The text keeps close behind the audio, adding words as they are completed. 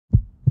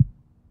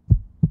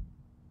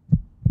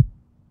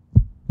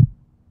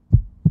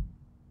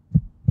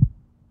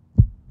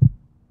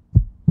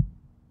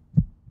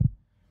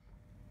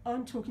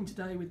I'm talking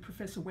today with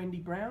Professor Wendy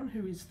Brown,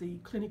 who is the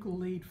clinical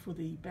lead for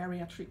the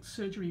Bariatric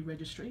Surgery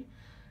Registry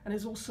and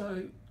is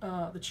also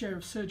the Chair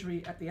of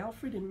Surgery at the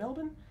Alfred in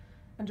Melbourne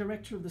and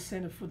Director of the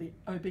Centre for the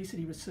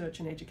Obesity Research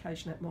and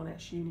Education at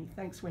Monash Uni.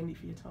 Thanks, Wendy,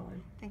 for your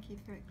time. Thank you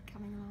for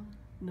coming along.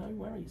 No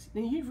worries.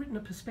 Now, you've written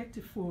a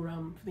perspective for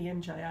the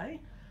MJA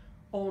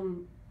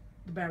on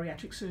the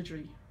Bariatric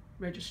Surgery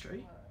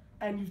Registry,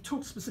 and you've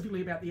talked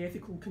specifically about the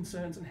ethical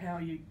concerns and how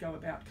you go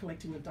about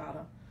collecting the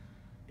data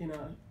in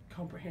a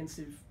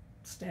comprehensive,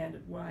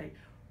 standard way.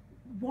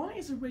 Why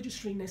is a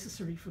registry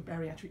necessary for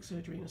bariatric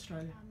surgery in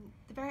Australia?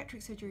 The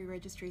Bariatric Surgery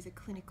Registry is a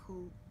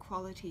clinical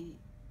quality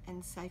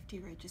and safety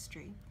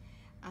registry,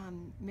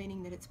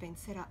 meaning that it's been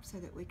set up so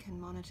that we can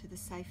monitor the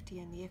safety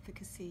and the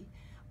efficacy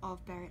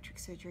of bariatric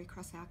surgery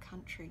across our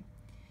country.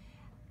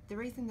 The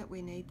reason that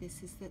we need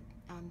this is that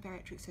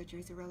bariatric surgery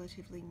is a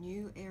relatively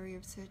new area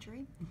of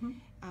surgery.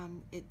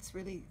 It's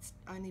really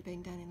only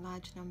been done in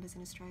large numbers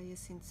in Australia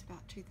since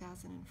about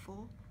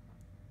 2004.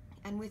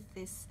 And with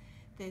this,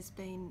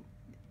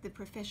 the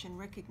profession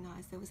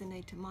recognised there was a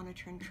need to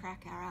monitor and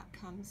track our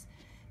outcomes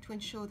to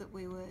ensure that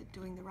we were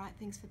doing the right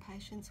things for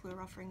patients, we were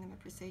offering them a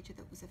procedure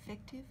that was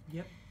effective,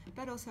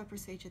 but also a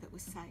procedure that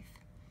was safe.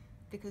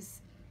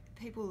 Because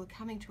people are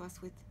coming to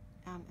us with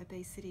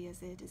obesity as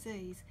their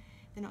disease,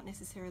 they're not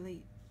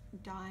necessarily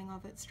dying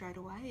of it straight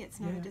away. It's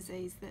not a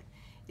disease that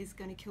is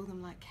going to kill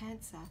them like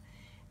cancer,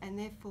 and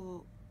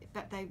therefore,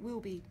 but they will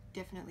be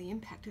definitely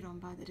impacted on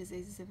by the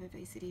diseases of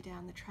obesity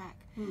down the track.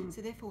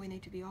 So therefore we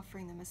need to be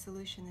offering them a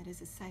solution that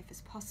is as safe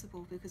as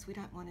possible, because we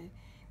don't want to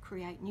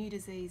create new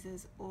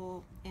diseases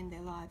or end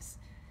their lives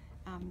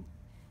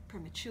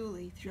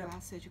prematurely through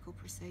our surgical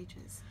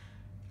procedures.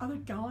 Are there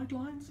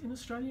guidelines in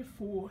Australia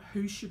for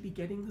who should be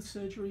getting the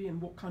surgery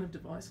and what kind of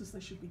devices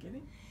they should be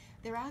getting?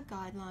 There are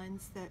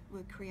guidelines that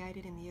were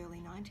created in the early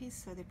 90s,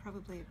 so they're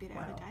probably a bit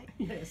out of date.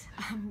 Yes.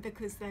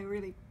 Because they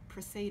really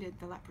preceded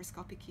the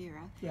laparoscopic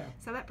era.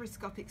 So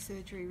laparoscopic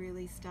surgery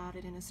really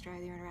started in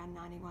Australia in around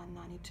 91,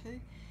 92,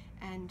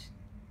 and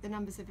the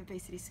numbers of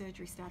obesity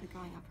surgery started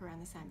going up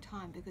around the same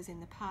time, because in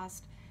the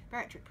past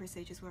bariatric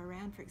procedures were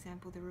around. For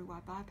example, the Roux-Y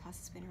bypass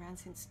has been around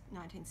since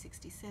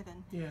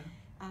 1967.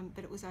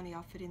 But it was only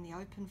offered in the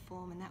open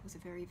form, and that was a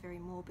very, very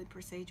morbid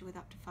procedure with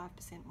up to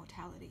 5%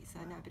 mortality, so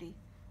nobody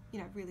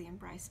really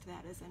embraced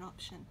that as an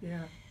option.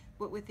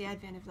 But with the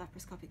advent of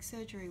laparoscopic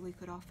surgery, we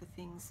could offer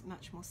things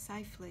much more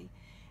safely,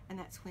 and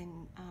that's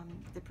when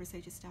the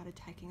procedure started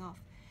taking off.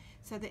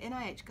 So the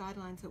NIH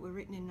guidelines that were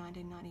written in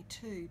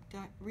 1992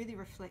 don't really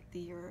reflect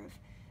the era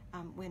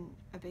of when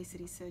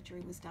obesity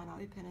surgery was done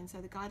open, and so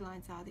the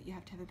guidelines are that you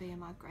have to have a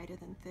BMI greater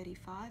than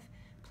 35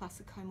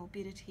 plus a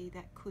comorbidity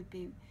that could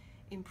be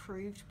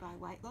improved by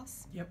weight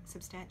loss,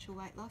 substantial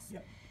weight loss,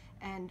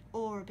 and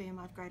or a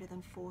BMI of greater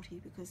than 40,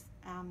 because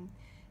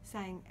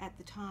saying at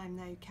the time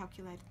they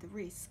calculated the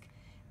risk,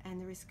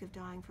 and the risk of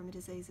dying from a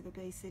disease of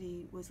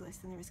obesity was less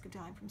than the risk of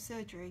dying from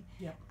surgery,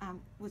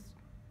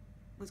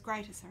 was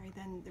greater,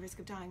 than the risk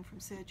of dying from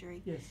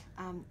surgery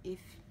if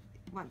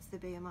once the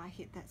BMI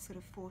hit that sort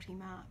of 40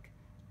 mark.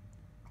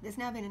 There's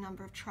now been a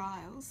number of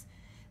trials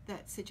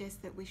that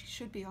suggest that we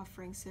should be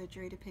offering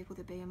surgery to people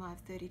with a BMI of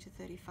 30 to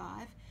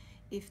 35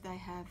 if they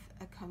have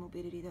a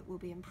comorbidity that will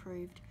be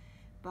improved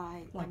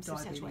by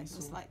substantial weight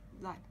loss,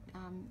 like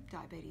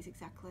diabetes,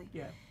 exactly.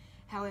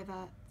 However,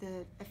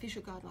 the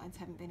official guidelines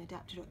haven't been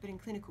adapted to it, but in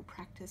clinical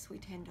practice we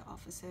tend to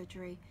offer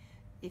surgery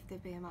if their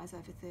BMI is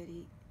over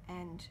 30,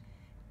 and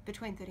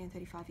between 30 and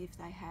 35 if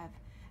they have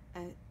a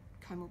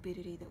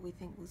comorbidity that we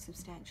think will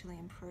substantially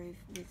improve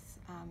with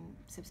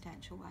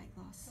substantial weight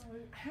loss. So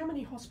how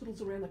many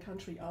hospitals around the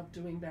country are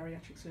doing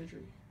bariatric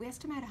surgery? We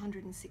estimate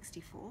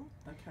 164.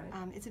 Okay.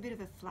 It's a bit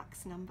of a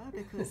flux number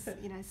because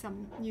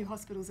some new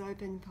hospitals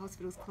open,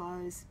 hospitals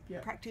close,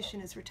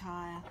 practitioners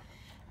retire.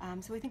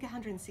 So we think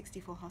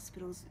 164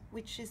 hospitals,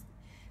 which is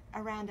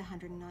around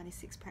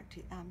 196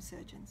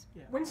 surgeons.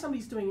 When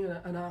somebody's doing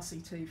an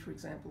RCT, for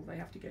example, they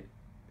have to get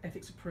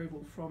ethics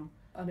approval from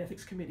an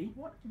ethics committee.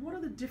 What are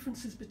the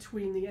differences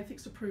between the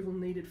ethics approval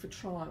needed for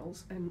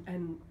trials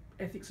and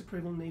ethics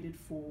approval needed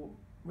for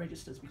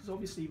registers? Because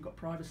obviously you've got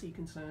privacy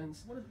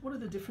concerns. What are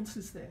the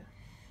differences there?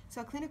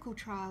 So a clinical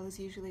trial is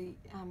usually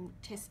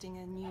testing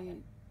a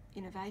new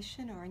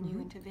innovation or a new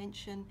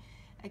intervention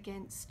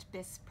against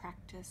best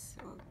practice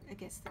or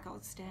against the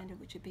gold standard,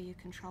 which would be your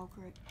control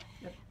group.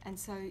 And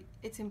so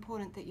it's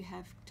important that you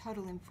have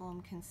total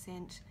informed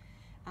consent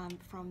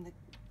from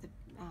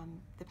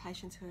the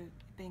patients who are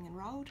being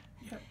enrolled,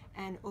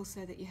 and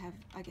also that you have,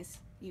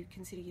 you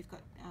consider you've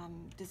got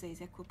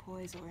disease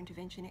equipoise or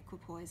intervention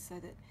equipoise, so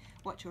that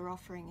what you're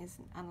offering is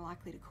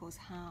unlikely to cause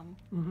harm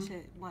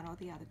to one or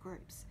the other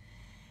groups.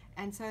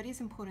 And so it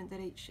is important that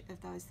each of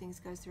those things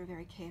goes through a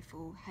very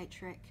careful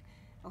HREC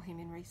or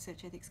Human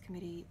Research Ethics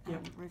Committee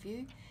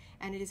review,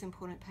 and it is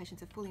important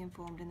patients are fully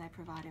informed and they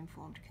provide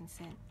informed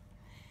consent.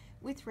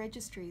 With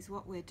registries,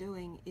 what we're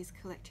doing is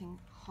collecting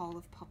whole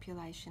of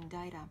population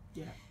data.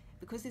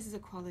 because this is a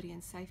quality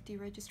and safety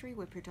registry,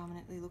 we're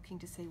predominantly looking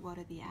to see what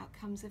are the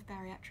outcomes of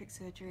bariatric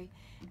surgery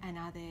and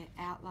are there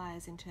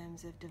outliers in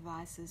terms of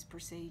devices,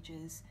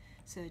 procedures,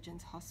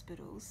 surgeons,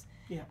 hospitals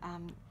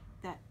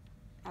that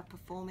are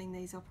performing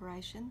these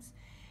operations.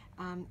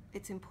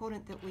 It's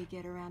important that we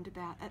get around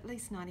about at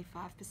least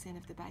 95%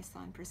 of the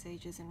baseline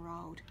procedures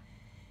enrolled.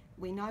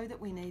 We know that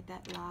we need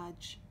that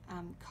large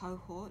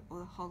cohort or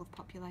the whole of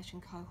population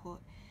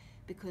cohort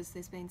because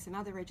there's been some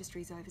other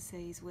registries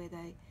overseas where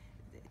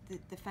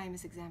the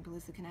famous example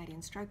is the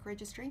Canadian Stroke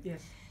Registry,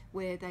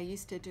 where they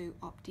used to do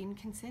opt-in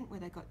consent, where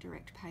they got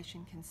direct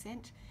patient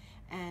consent,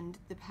 and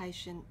the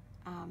patient,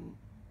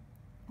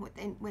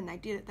 when they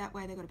did it that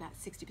way, they got about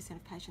 60%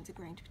 of patients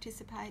agreeing to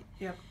participate.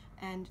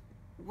 And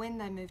when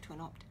they moved to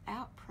an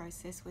opt-out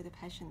process where the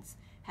patients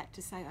had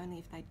to say only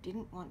if they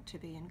didn't want to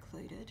be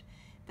included,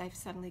 they've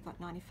suddenly got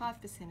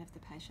 95% of the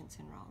patients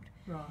enrolled.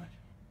 Right.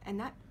 And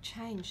that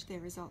changed their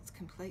results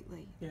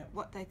completely.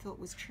 What they thought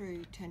was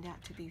true turned out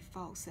to be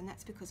false, and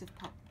that's because of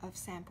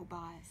sample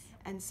bias.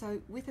 And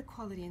so with a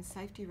quality and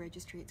safety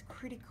registry, it's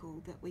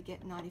critical that we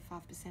get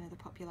 95% of the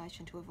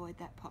population to avoid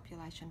that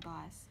population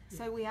bias.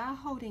 So we are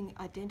holding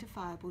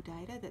identifiable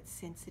data that's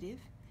sensitive,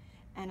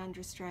 and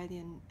under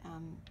Australian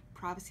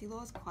privacy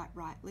laws, quite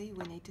rightly,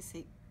 we need to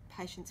seek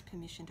patients'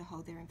 permission to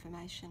hold their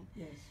information.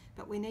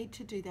 But we need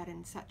to do that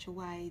in such a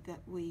way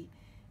that we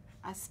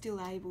are still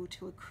able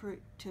to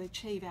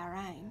achieve our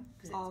aim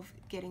of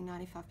getting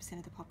 95%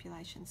 of the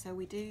population. So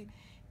we do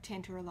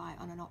tend to rely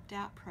on an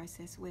opt-out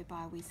process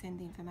whereby we send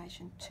the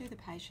information to the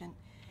patient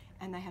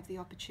and they have the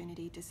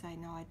opportunity to say,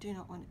 no, I do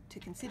not want to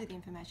consider the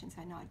information,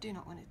 say, no, I do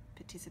not want to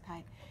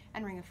participate,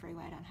 and ring a free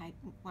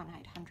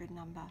 1-800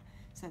 number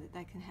so that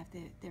they can have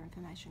their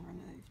information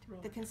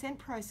removed. The consent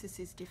process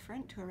is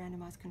different to a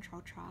randomised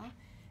controlled trial.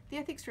 The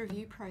ethics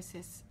review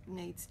process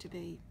needs to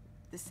be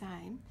the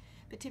same,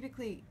 but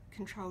typically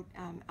controlled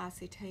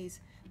RCTs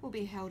will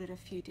be held at a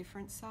few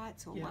different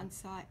sites or one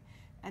site,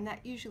 and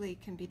that usually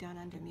can be done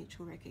under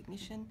mutual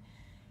recognition.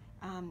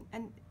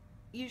 And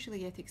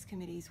usually ethics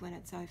committees, when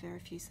it's over a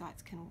few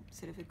sites, can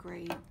sort of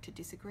agree to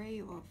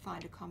disagree or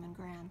find a common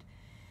ground.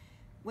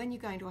 When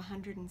you're going to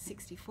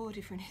 164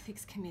 different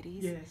ethics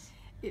committees,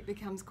 it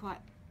becomes quite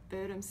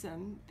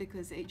burdensome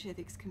because each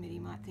ethics committee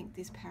might think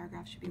this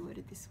paragraph should be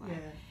worded this way.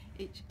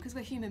 Because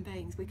we're human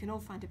beings, we can all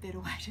find a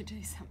better way to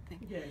do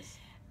something.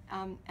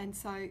 And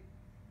so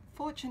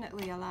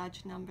fortunately a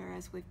large number,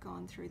 as we've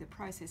gone through the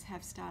process,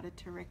 have started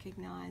to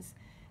recognise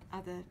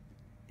other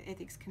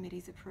ethics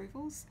committees'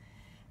 approvals,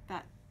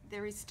 but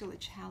there is still a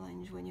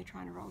challenge when you're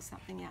trying to roll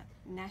something out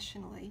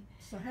nationally.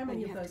 So how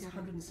many of those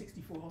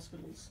 164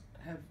 hospitals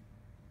have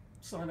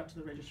signed up to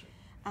the registry?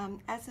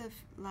 As of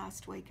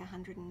last week, out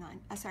of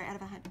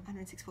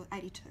 164,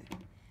 82.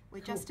 We're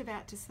just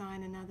about to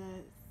sign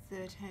another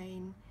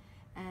 13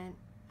 and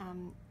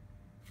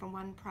from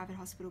one private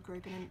hospital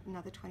group and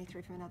another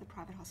 23 from another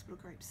private hospital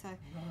group. So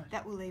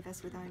that will leave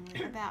us with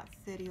only about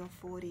 30 or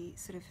 40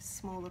 sort of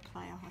smaller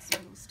player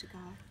hospitals to go.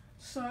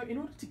 So in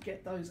order to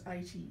get those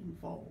 80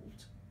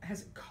 involved,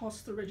 has it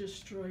cost the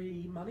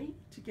registry money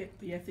to get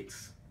the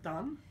ethics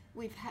done?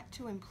 We've had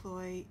to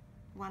employ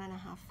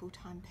 1.5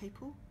 full-time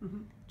people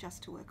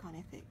just to work on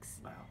ethics.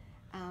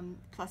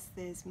 Plus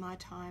there's my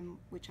time,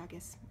 which I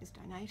guess is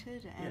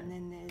donated, and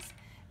then there's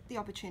the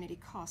opportunity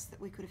cost that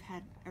we could have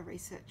had a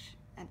research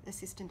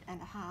assistant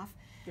and a half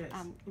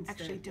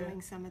actually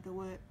doing some of the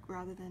work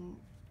rather than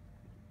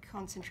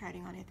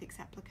concentrating on ethics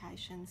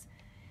applications.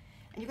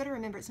 And you've got to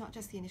remember, it's not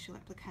just the initial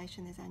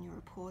application, there's annual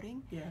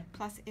reporting.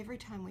 Plus, every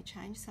time we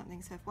change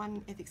something, so if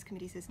one ethics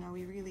committee says, no,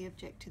 we really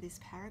object to this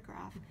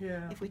paragraph,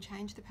 if we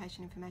change the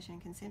patient information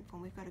and consent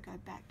form, we've got to go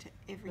back to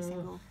every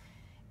single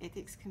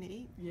ethics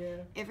committee.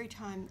 Every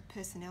time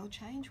personnel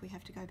change, we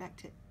have to go back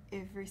to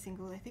every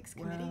single ethics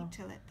committee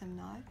to let them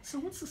know. So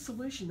what's the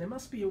solution? There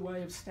must be a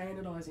way of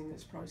standardising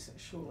this process,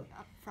 surely.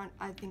 Up front,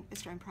 I think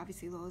Australian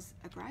privacy laws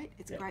are great.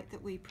 It's great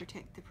that we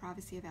protect the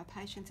privacy of our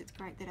patients. It's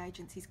great that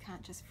agencies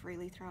can't just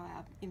freely throw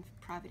our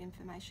private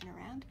information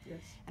around.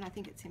 And I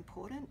think it's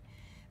important.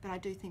 But I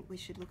do think we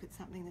should look at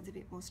something that's a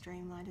bit more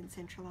streamlined and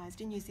centralised.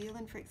 In New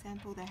Zealand, for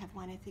example, they have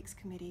one ethics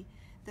committee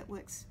that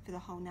works for the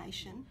whole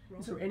nation.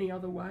 Is there any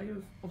other way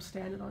of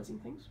standardising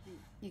things?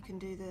 You can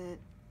do the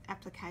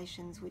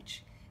applications,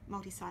 which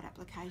multi-site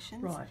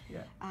applications.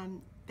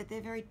 But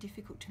they're very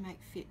difficult to make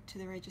fit to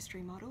the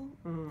registry model.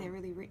 They're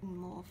really written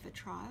more for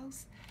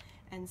trials.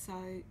 And so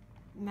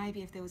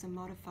maybe if there was a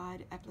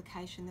modified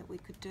application that we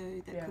could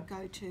do that could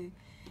go to,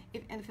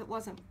 if it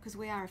wasn't, because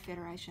we are a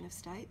federation of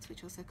states,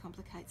 which also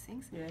complicates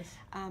things,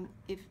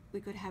 if we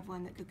could have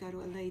one that could go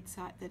to a lead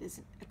site that is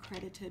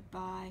accredited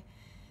by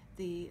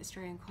the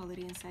Australian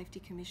Quality and Safety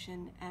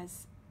Commission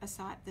as a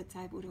site that's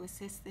able to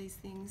assess these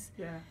things,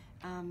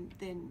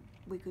 then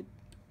we could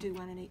do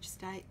one in each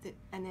state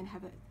and then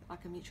have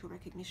like a mutual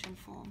recognition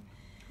form.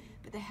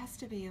 But there has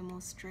to be a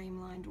more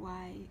streamlined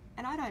way,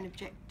 and I don't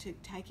object to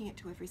taking it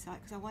to every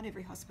site because I want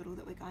every hospital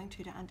that we're going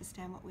to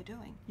understand what we're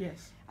doing.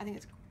 I think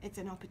it's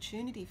an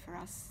opportunity for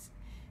us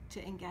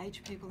to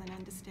engage people and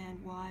understand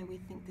why we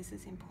think this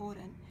is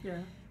important. Yeah.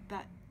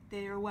 But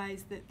there are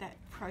ways that that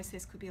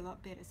process could be a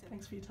lot better. So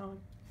thanks for your time.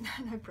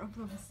 No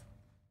problems.